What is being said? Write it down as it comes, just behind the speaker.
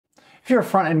If you're a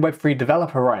front-end Web3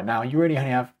 developer right now, you really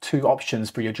only have two options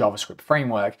for your JavaScript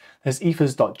framework. There's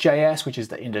ethers.js, which is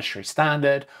the industry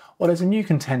standard, or there's a new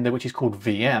contender, which is called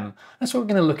VIEM. That's what we're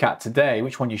going to look at today,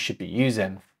 which one you should be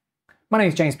using. My name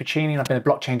is James Piccini, and I've been a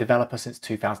blockchain developer since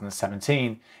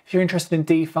 2017. If you're interested in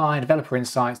DeFi, developer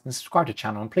insights, then subscribe to the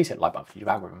channel and please hit the like button for the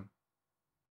algorithm.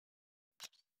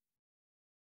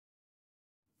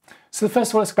 So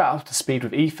first of all, let's get up to speed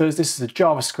with Ethers. This is a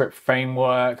JavaScript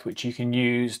framework which you can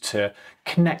use to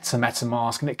connect to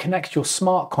MetaMask, and it connects your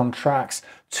smart contracts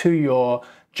to your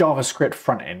JavaScript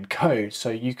front-end code. So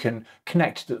you can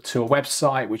connect it to a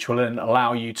website which will then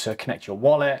allow you to connect your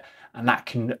wallet, and that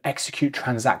can execute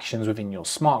transactions within your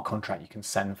smart contract. You can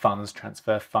send funds,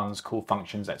 transfer funds, call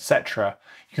functions, etc.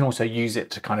 You can also use it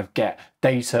to kind of get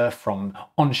data from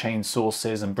on-chain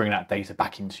sources and bring that data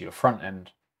back into your front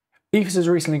end. Ethers has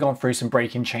recently gone through some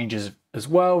breaking changes as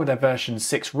well with their version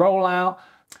 6 rollout.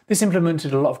 This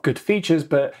implemented a lot of good features,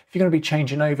 but if you're going to be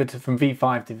changing over from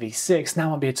V5 to V6,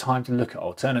 now might be a time to look at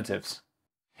alternatives.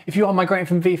 If you are migrating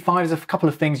from V5, there's a couple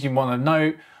of things you want to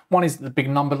note. One is that the big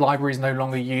number library is no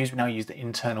longer used. We now use the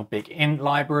internal big int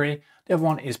library. The other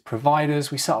one is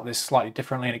providers. We set up this slightly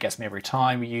differently and it gets me every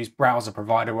time. We use browser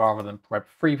provider rather than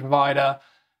Web3 provider,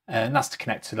 and that's to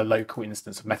connect to the local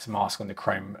instance of MetaMask on the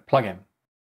Chrome plugin.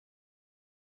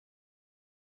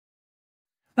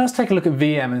 Now let's take a look at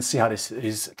VIEM and see how this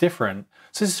is different.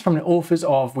 So this is from the authors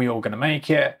of We All Gonna Make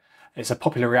It. It's a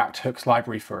popular React hooks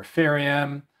library for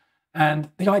Ethereum. And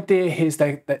the idea here is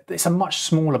that it's a much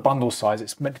smaller bundle size.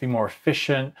 It's meant to be more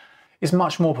efficient. It's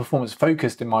much more performance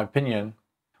focused in my opinion.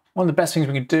 One of the best things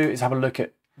we can do is have a look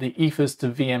at the Ethers to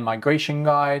VIEM migration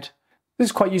guide. This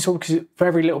is quite useful because for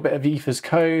every little bit of Ethers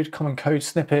code, common code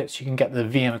snippets, you can get the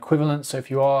VIEM equivalent. So if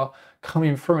you are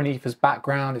coming from an Ethers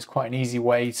background, it's quite an easy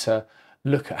way to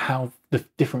look at how the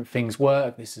different things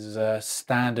work. This is a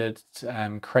standard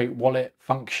create wallet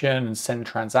function and send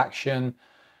transaction.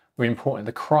 We're importing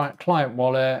the client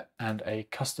wallet and a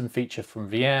custom feature from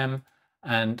VIEM,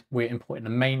 and we're importing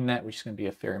the mainnet, which is going to be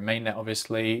Ethereum mainnet,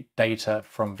 obviously, data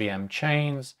from VIEM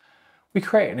chains. We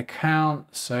create an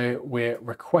account, so we're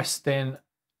requesting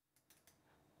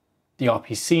the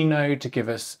RPC node to give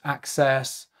us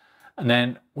access. And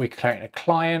then we're creating a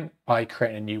client by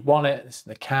creating a new wallet. This is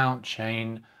an account,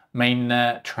 chain,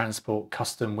 mainnet, transport,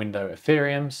 custom window,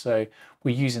 Ethereum. So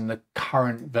we're using the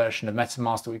current version of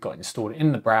MetaMask that we've got installed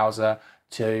in the browser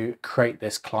to create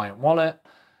this client wallet.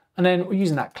 And then we're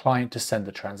using that client to send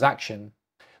the transaction.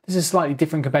 This is slightly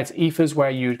different compared to Ethers, where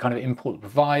you would kind of import the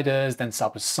providers, then set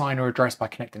up a signer address by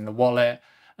connecting the wallet,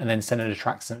 and then send a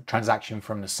transaction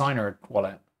from the signer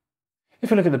wallet. If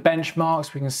we look at the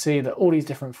benchmarks, we can see that all these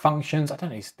different functions, I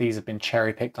don't know if these have been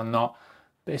cherry picked or not,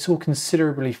 but it's all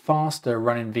considerably faster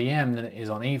running VIEM than it is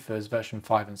on Ethers version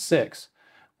 5 and 6.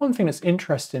 One thing that's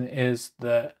interesting is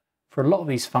that for a lot of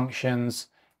these functions,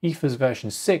 Ethers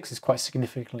version 6 is quite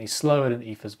significantly slower than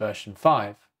Ethers version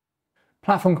 5.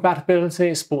 Platform compatibility,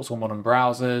 it supports all modern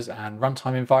browsers and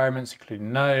runtime environments,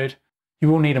 including Node. You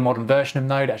will need a modern version of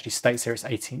Node. It actually states here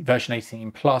it's version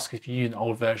 18 plus, because if you use an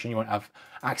old version, you won't have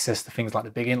access to things like the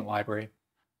big int library.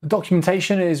 The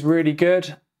documentation is really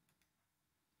good.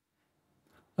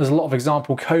 There's a lot of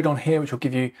example code on here, which will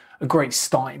give you a great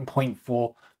starting point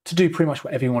to do pretty much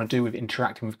whatever you want to do with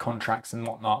interacting with contracts and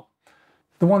whatnot.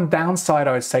 The one downside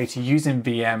I would say to using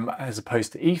VIEM as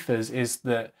opposed to Ethers is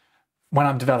that when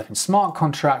I'm developing smart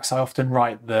contracts, I often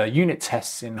write the unit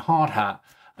tests in Hardhat,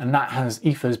 and that has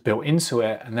Ethers built into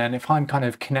it. And then if I'm kind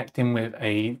of connecting with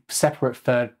a separate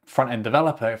third front-end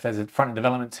developer, if there's a front-end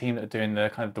development team that are doing the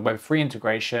kind of the Web3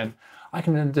 integration, I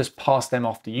can then just pass them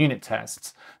off the unit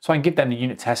tests. So I can give them the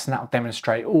unit tests, and that will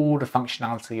demonstrate all the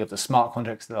functionality of the smart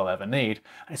contracts that they'll ever need.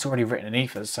 And it's already written in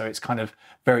Ethers, so it's kind of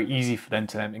very easy for them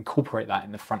to then incorporate that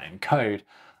in the front-end code.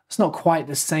 It's not quite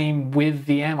the same with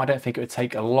VIEM. I don't think it would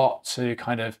take a lot to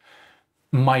kind of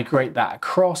migrate that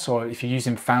across, or if you're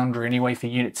using Foundry anyway for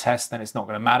unit tests, then it's not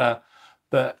going to matter.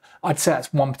 But I'd say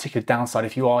that's one particular downside.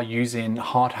 If you are using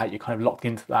Hardhat, you're kind of locked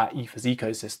into that Ethers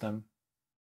ecosystem.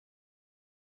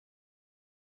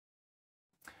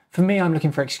 For me, I'm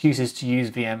looking for excuses to use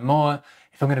VIEM more.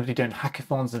 If I'm going to be doing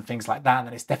hackathons and things like that,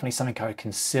 then it's definitely something I would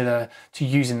consider to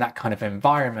use in that kind of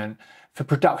environment. For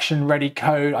production ready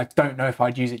code, I don't know if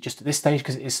I'd use it just at this stage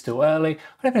because it is still early. I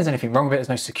don't think there's anything wrong with it. There's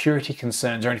no security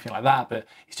concerns or anything like that, but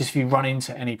it's just if you run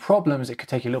into any problems, it could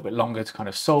take you a little bit longer to kind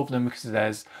of solve them because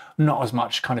there's not as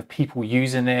much kind of people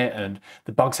using it and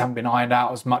the bugs haven't been ironed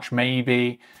out as much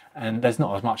maybe, and there's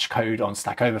not as much code on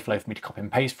Stack Overflow for me to copy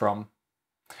and paste from.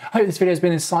 I hope this video has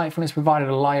been insightful and it's provided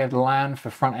a lay of the land for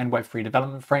front-end Web3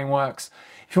 development frameworks.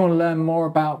 If you want to learn more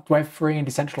about Web3 and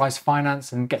decentralized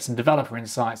finance and get some developer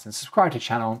insights, then subscribe to the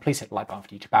channel and please hit the like button for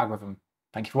the YouTube algorithm.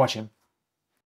 Thank you for watching.